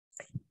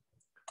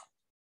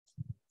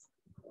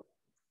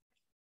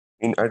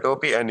In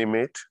Adobe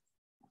Animate,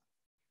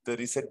 there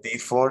is a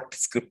default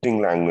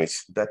scripting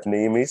language. That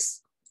name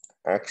is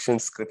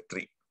ActionScript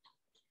 3.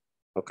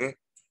 Okay,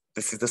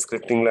 this is the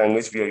scripting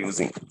language we are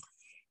using.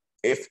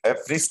 If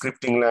every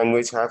scripting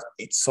language have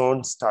its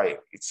own style,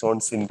 its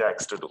own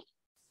syntax to do.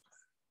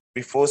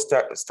 Before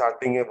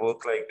starting a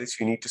work like this,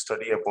 you need to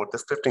study about the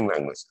scripting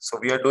language. So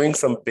we are doing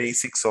some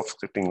basics of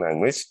scripting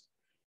language,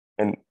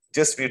 and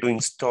just we're doing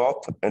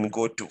stop and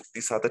go to.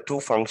 These are the two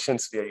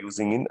functions we are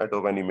using in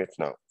Adobe Animate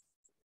now.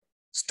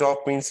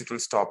 Stop means it will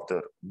stop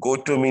there. Go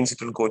to means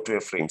it will go to a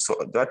frame. So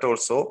that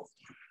also,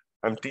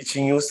 I'm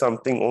teaching you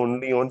something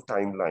only on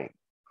timeline.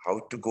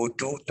 How to go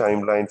to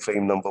timeline,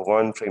 frame number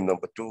 1, frame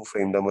number 2,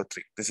 frame number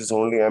 3. This is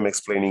only I'm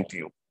explaining to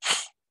you.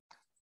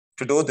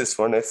 To do this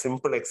one, a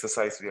simple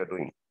exercise we are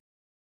doing.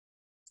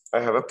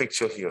 I have a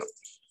picture here.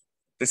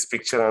 This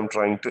picture I'm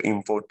trying to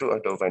import to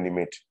Adobe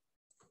Animate.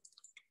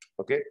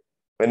 Okay.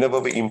 Whenever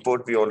we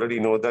import, we already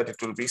know that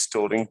it will be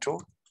storing to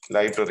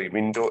library.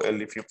 Window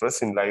L, if you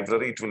press in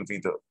library, it will be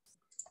there.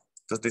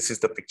 So this is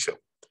the picture.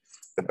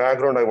 The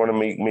background I want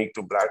to make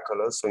to black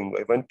color. So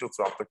I went to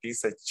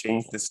properties, I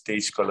changed the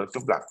stage color to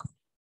black.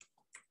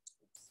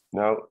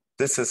 Now,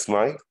 this is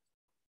my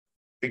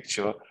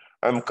picture.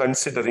 I'm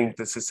considering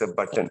this is a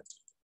button.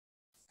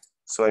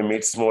 So I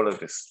made smaller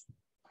this.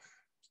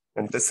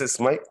 And this is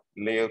my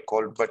layer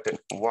called button.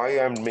 Why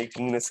I'm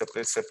making a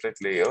separate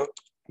layer?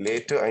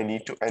 Later, I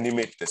need to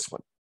animate this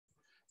one.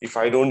 If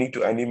I don't need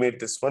to animate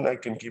this one, I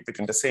can keep it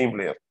in the same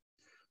layer.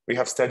 We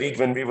have studied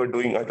when we were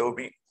doing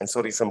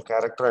some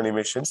character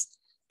animations.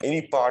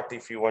 Any part,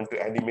 if you want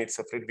to animate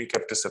separate, we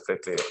kept a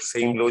separate layer.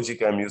 Same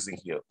logic I'm using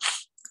here.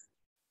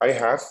 I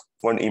have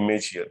one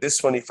image here.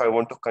 This one, if I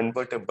want to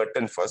convert a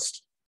button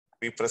first,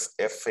 we press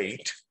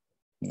F8,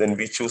 then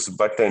we choose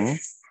button,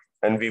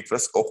 and we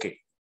press OK.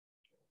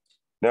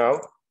 Now,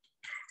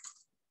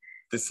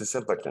 this is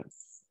a button.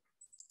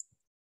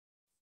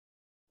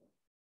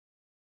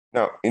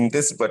 Now, in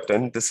this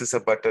button, this is a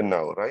button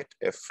now, right?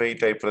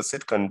 F8, I press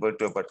it, convert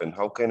to a button.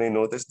 How can I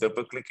know this?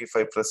 Double click if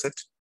I press it.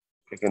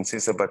 You can see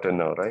it's a button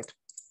now, right?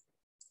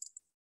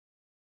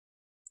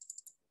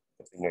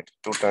 I think I did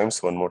 2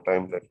 times, one more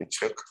time, let me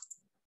check.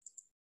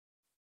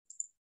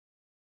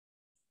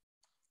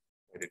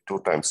 I did 2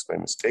 times by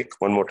mistake,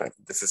 one more time.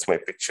 This is my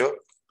picture.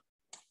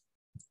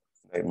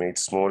 I made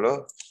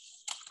smaller.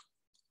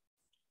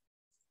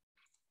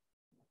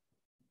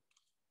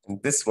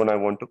 And this one I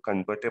want to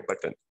convert a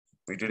button.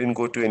 We didn't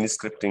go to any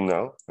scripting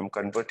now. I'm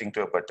converting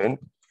to a button.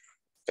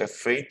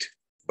 F8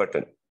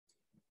 button.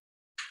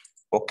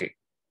 Okay.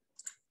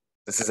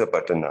 This is a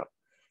button now.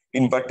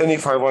 In button,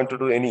 if I want to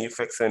do any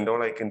effects and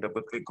all, I can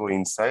double click, go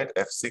inside,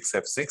 F6,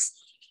 F6.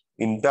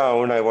 In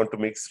down, I want to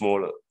make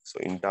smaller. So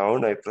in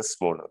down, I press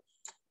smaller.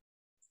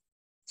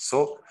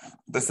 So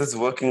this is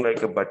working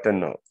like a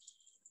button now.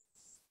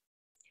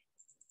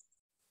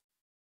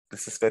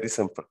 This is very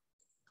simple.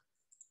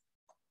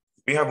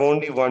 We have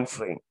only one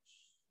frame.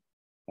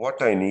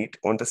 What I need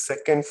on the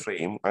second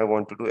frame, I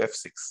want to do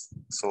F6.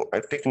 So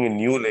I'm taking a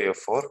new layer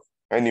for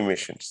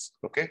animations.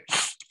 Okay,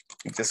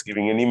 just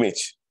giving an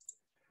image.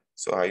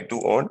 So I do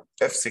on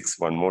F6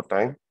 one more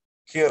time.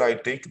 Here I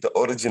take the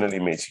original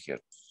image here.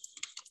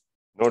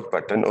 Not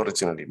button,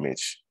 original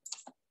image.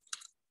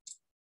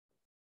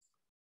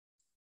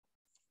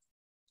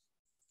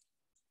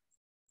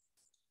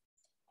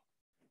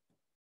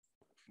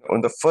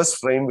 On the first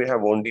frame, we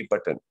have only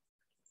button.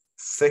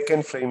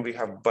 Second frame, we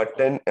have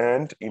button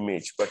and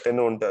image. Button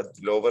on the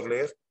lower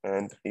layer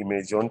and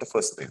image on the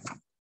first layer.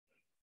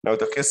 Now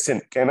the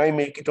question, can I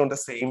make it on the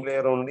same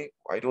layer only?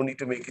 I don't need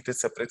to make it a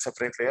separate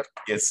layer.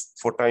 Yes,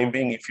 for time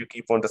being, if you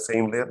keep on the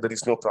same layer, there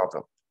is no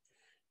problem.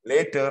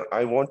 Later,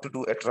 I want to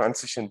do a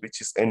transition,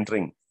 which is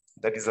entering.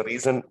 That is the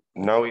reason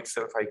now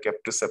itself I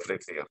kept a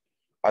separate layer.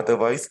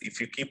 Otherwise, if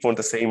you keep on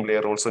the same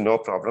layer, also no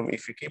problem.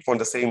 If you keep on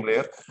the same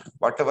layer,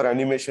 whatever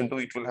animation do,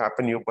 it will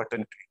happen your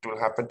button. It will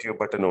happen to your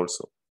button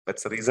also.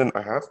 That's the reason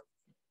I have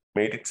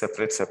made it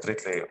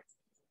separate layer.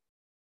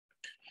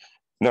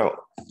 Now,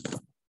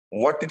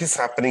 what it is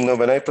happening now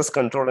when I press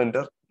Control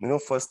Enter,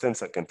 first and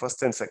second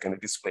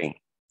it is playing,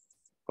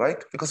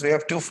 right? Because we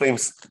have 2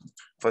 frames.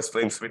 First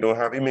frames we don't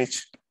have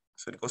image,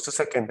 so it goes to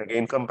second.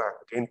 Again, come back,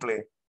 again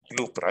play,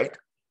 loop, right?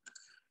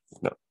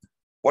 Now,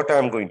 what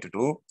I'm going to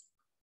do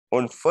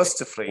on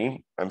first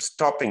frame, I'm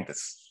stopping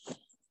this.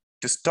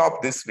 To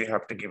stop this, we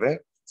have to give a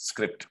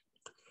script.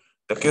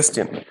 The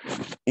question,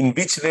 in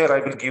which layer I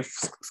will give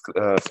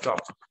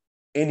stop?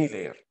 Any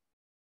layer.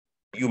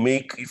 You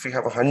make, if you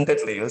have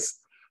 100 layers,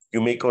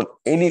 you make on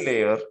any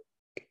layer,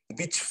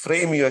 which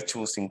frame you are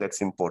choosing,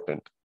 that's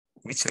important.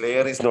 Which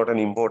layer is not an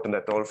important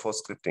at all for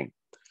scripting.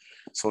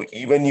 So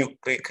even you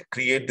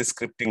create the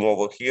scripting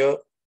over here,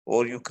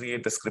 or you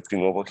create the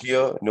scripting over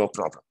here, no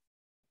problem.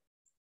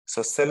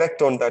 So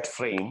select on that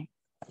frame,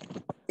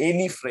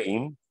 any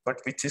frame,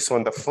 but which is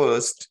on the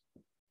first,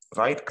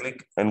 right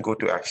click and go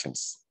to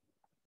actions.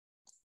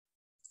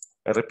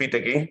 I repeat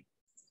again,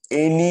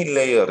 any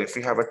layer, if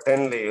you have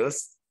 10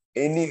 layers,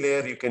 any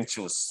layer you can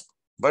choose,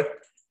 but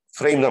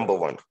frame number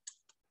 1.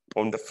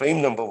 on the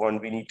frame number 1,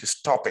 we need to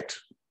stop it.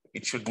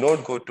 It should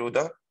not go to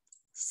the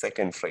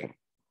second frame.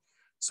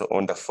 So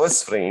on the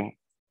first frame,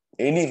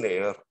 any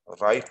layer,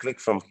 right click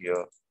from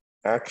here,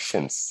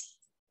 actions.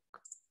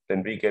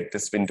 Then we get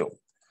this window.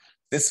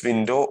 This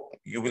window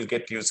you will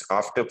get used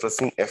after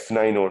pressing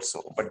F9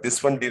 also. But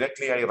this one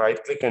directly I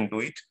right click and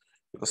do it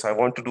because I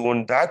want to do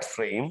on that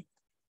frame.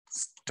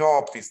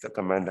 Stop is the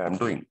command I'm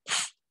doing.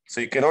 So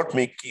you cannot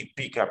make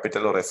P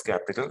capital or S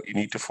capital. You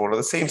need to follow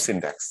the same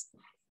syntax.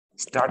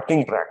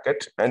 Starting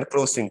bracket and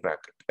closing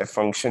bracket. A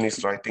function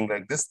is writing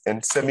like this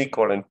and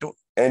semicolon to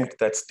end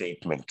that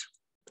statement.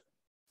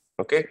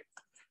 Okay.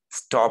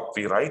 Stop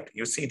we write.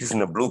 You see it is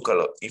in a blue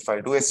color. If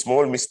I do a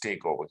small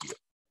mistake over here,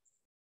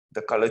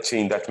 the color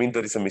change, that means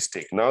there is a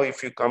mistake. Now,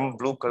 if you come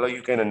blue color,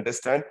 you can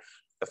understand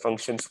the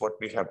functions what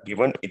we have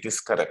given, it is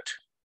correct.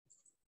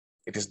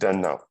 It is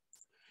done now.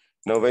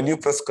 Now, when you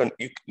press,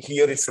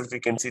 here itself,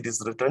 you can see it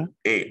is written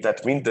A.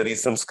 That means there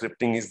is some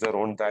scripting is there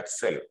on that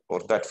cell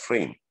or that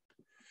frame.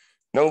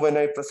 Now, when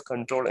I press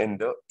Control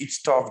Enter, it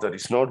stops there.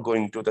 It's not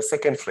going to the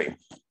second frame.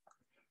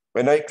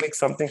 When I click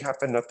something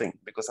happen, nothing,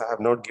 because I have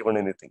not given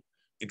anything.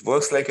 It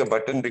works like a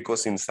button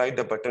because inside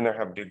the button, I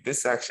have did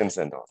this actions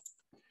and all.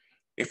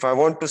 If I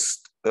want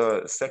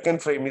to,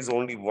 second frame is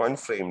only one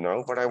frame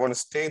now, but I want to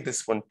stay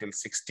this one till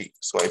 60.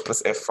 So I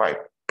press F5.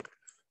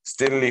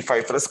 Still, if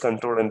I press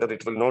Control Enter,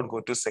 it will not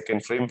go to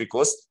second frame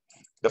because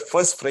the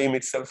first frame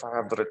itself, I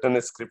have written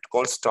a script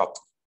called stop.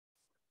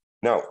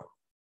 Now,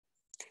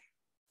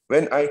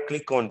 when I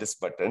click on this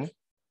button,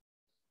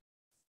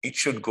 it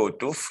should go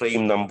to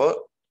frame number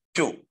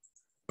 2.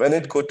 When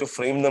it go to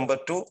frame number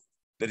 2,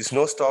 there is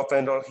no stop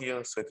and all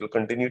here. So it will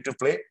continue to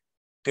play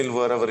till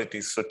wherever it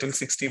is. So till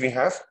 60, we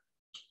have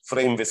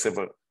frame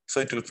visible. So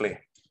it will play.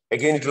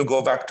 Again, it will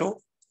go back to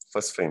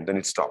first frame, then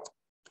it stop.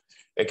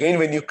 Again,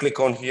 when you click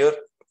on here,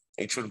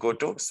 it should go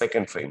to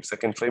second frame.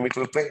 Second frame, it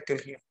will play till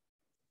here.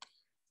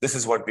 This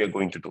is what we are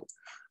going to do.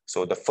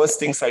 So the first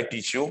things I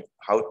teach you,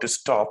 how to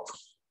stop,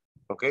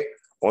 okay?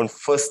 On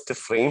first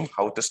frame,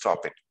 how to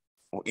stop it.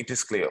 It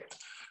is clear.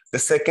 The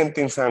second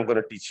things I'm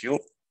going to teach you,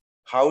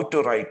 how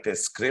to write a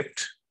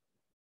script.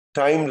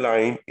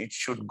 Timeline, it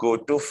should go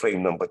to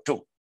frame number 2.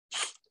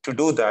 To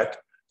do that,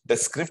 the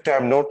script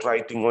I'm not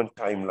writing on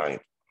timeline.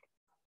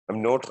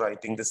 I'm not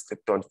writing the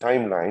script on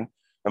timeline.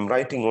 I'm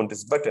writing on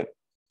this button.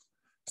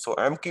 So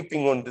I'm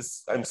keeping on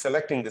this, I'm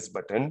selecting this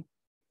button.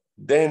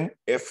 Then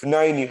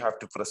F9 you have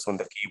to press on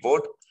the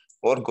keyboard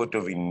or go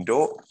to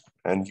window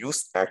and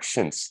use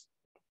actions.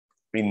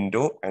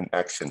 Window and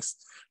actions.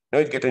 Now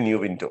you get a new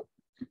window.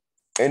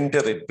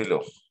 Enter it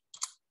below,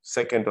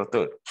 second or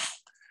third.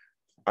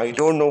 I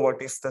don't know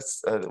what is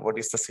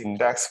the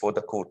syntax for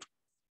the code.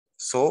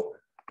 So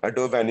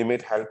Adobe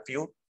Animate help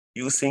you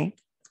using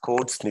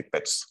code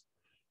snippets.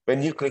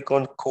 When you click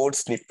on code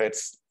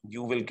snippets,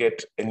 you will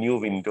get a new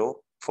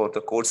window for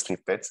the code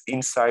snippets.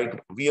 Inside,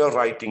 we are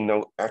writing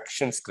now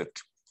action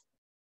script.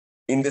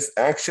 In this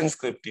action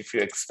script, if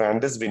you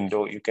expand this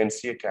window, you can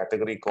see a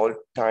category called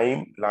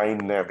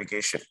timeline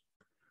navigation.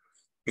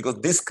 Because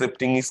this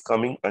scripting is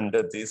coming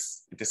under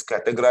this, it is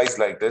categorized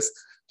like this.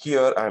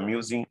 Here I'm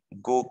using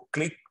go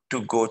click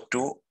to go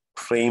to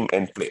frame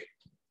and play.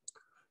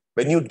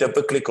 When you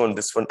double click on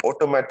this one,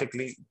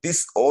 automatically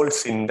this old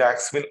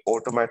syntax will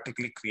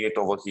automatically create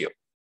over here.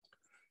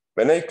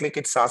 When I click,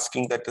 it's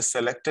asking that the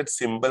selected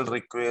symbol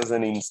requires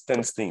an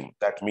instance name.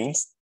 That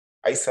means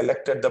I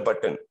selected the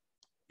button.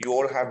 You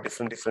all have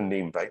different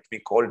name, right? We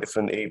call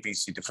different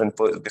ABC,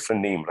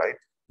 different name, right?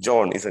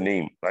 John is a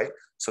name, right?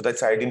 So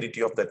that's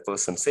identity of that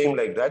person. Same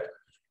like that,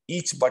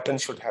 each button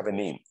should have a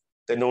name.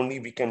 Then only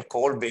we can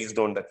call based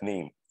on that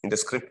name. In the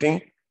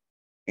scripting,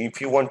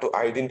 if you want to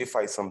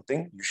identify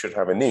something, you should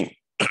have a name.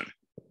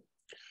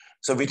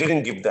 So we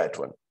didn't give that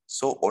one.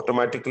 So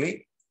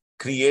automatically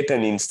create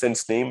an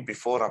instance name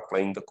before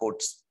applying the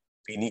codes.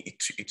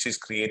 It is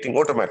creating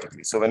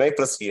automatically. So when I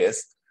press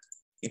yes,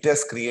 it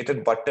has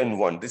created button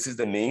 1. This is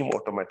the name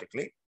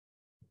automatically.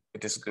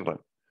 It is given.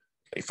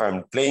 If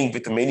I'm playing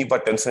with many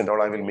buttons and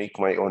all, I will make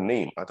my own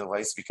name.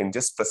 Otherwise, we can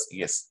just press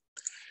yes.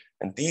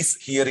 And these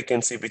here you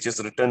can see which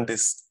is written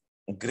this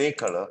gray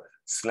color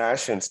 /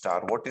 and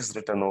star. What is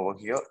written over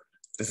here?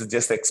 This is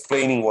just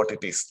explaining what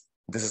it is.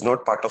 This is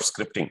not part of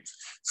scripting.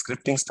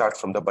 Scripting starts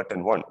from the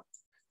button 1.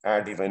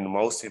 Add event,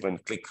 mouse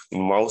event, click.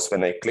 In mouse,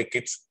 when I click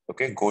it,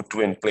 okay, go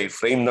to and play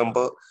frame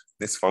number.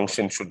 This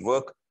function should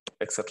work,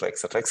 etc.,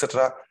 etc.,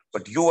 etc.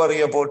 But you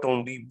worry about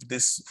only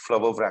this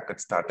flower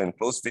bracket start and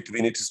close.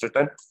 Between it is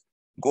written,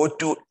 go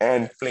to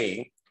and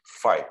play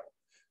 5.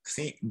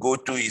 See, go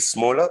to is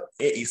smaller,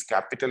 A is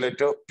capital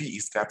letter, P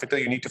is capital.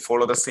 You need to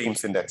follow the same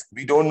syntax.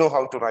 We don't know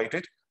how to write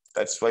it.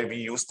 That's why we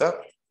use the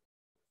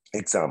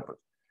example.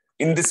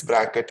 In this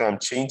bracket, I'm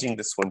changing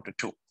this one to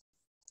 2.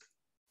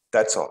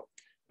 That's all.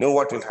 Now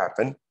what will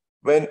happen?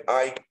 When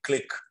I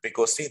click,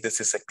 because see,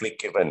 this is a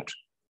click event.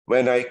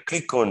 When I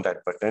click on that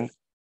button,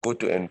 go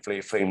to and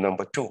play frame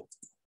number 2.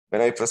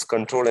 When I press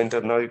Control Enter,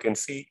 now you can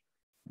see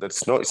that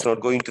it's not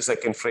going to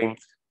second frame.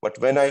 But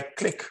when I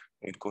click,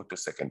 it go to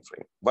second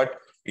frame. But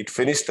it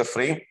finished the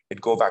frame,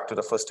 it go back to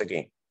the first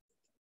again.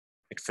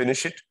 It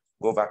finish it,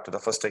 go back to the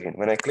first again.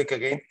 When I click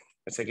again,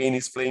 it's again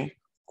is playing,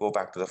 go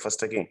back to the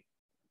first again.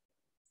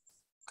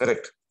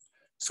 Correct.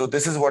 So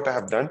this is what I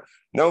have done.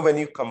 Now, when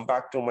you come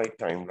back to my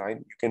timeline,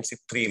 you can see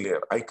 3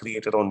 layers. I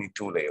created only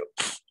 2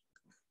 layers.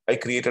 I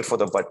created for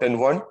the button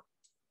 1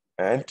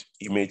 and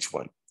image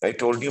 1. I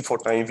told you for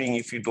time being,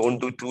 if you don't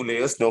do 2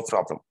 layers, no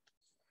problem.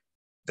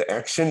 The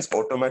actions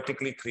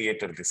automatically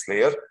created this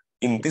layer.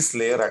 In this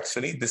layer,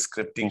 actually, the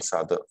scriptings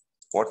are there.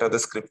 What are the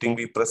scripting?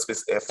 We press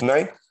with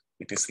F9,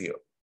 it is here.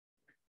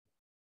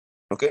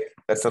 Okay,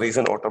 that's the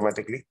reason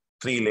automatically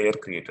 3 layer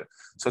created.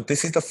 So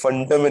this is the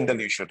fundamental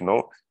you should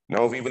know.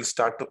 Now we will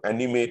start to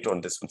animate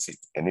on this one. See,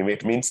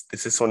 animate means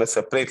this is on a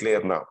separate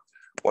layer now.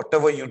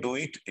 Whatever you do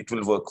it, it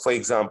will work. For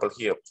example,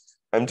 here,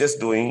 I'm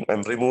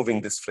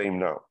removing this frame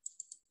now.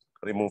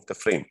 Remove the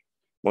frame.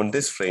 On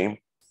this frame,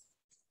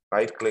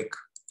 right click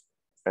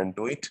and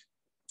do it,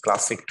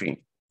 classic tween.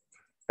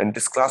 And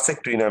this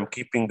classic tween, I'm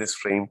keeping this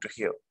frame to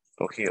here.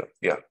 Oh, here,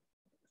 yeah.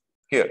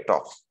 Here,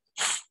 top.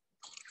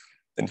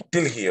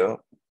 Until here,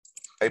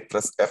 I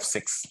press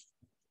F6.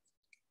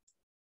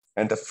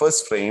 And the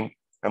first frame,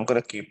 I'm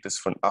going to keep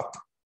this one up.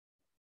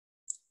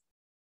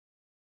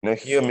 Now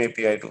here,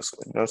 maybe I do so.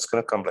 Now it's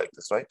going to come like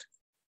this, right?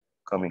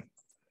 Coming.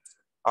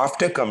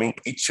 After coming,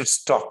 it should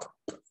stop,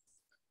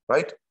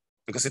 right?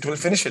 Because it will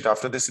finish it.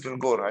 After this, it will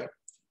go, right?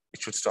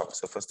 It should stop.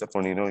 So first of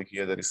all,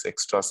 here there is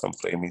extra some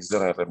frame is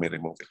there. Let me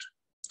remove it.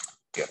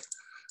 Yeah,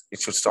 it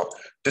should stop.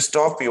 To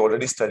stop, we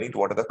already studied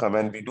what are the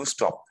command we do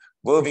stop.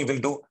 Where we will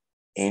do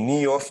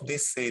any of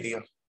this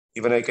area.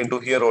 Even I can do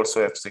here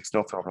also F6,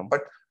 no problem.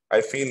 But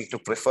I feel to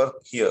prefer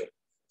here.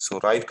 So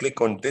right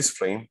click on this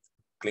frame,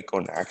 click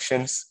on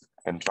actions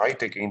and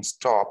right again,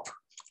 stop,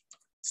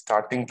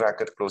 starting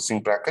bracket,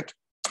 closing bracket,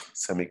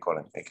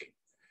 semicolon again.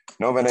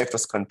 Now when I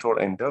press Control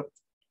Enter,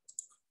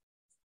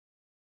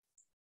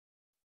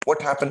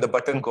 what happened? The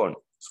button gone.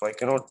 So I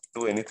cannot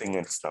do anything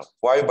else now.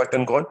 Why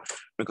button gone?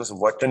 Because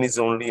button is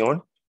only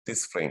on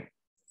this frame.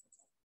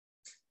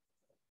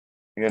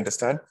 You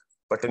understand?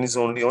 Button is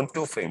only on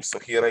 2 frames. So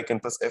here I can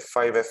press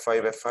F5,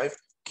 F5, F5,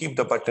 keep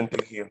the button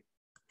till here.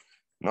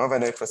 Now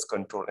when I press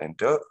Control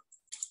Enter,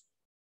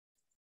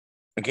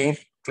 again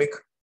click,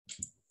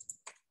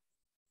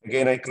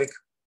 again I click.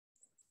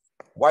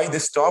 Why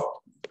this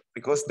stop?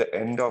 Because the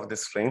end of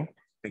this frame,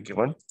 we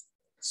given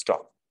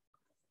stop.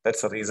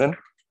 That's the reason.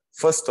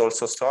 First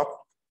also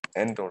stop,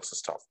 end also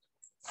stop.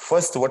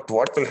 First, what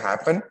will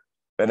happen?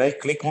 When I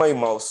click my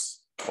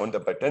mouse on the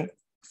button,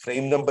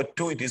 frame number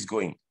 2, it is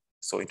going.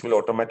 So it will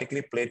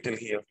automatically play till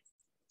here.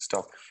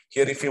 Stop.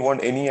 Here, if you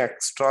want any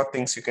extra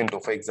things you can do.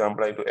 For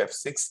example, I do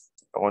F6.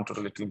 I want it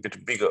a little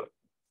bit bigger.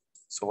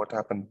 So what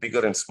happened?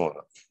 Bigger and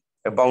smaller.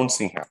 A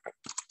bouncing happened.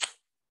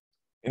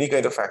 Any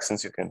kind of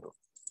actions you can do.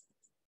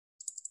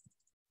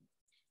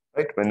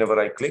 Right? Whenever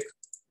I click,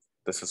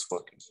 this is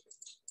working.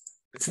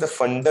 This is the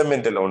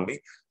fundamental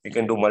only. You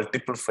can do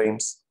multiple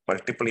frames,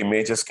 multiple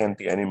images can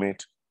be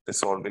animated.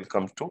 This all will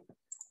come to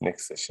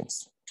next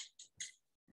sessions.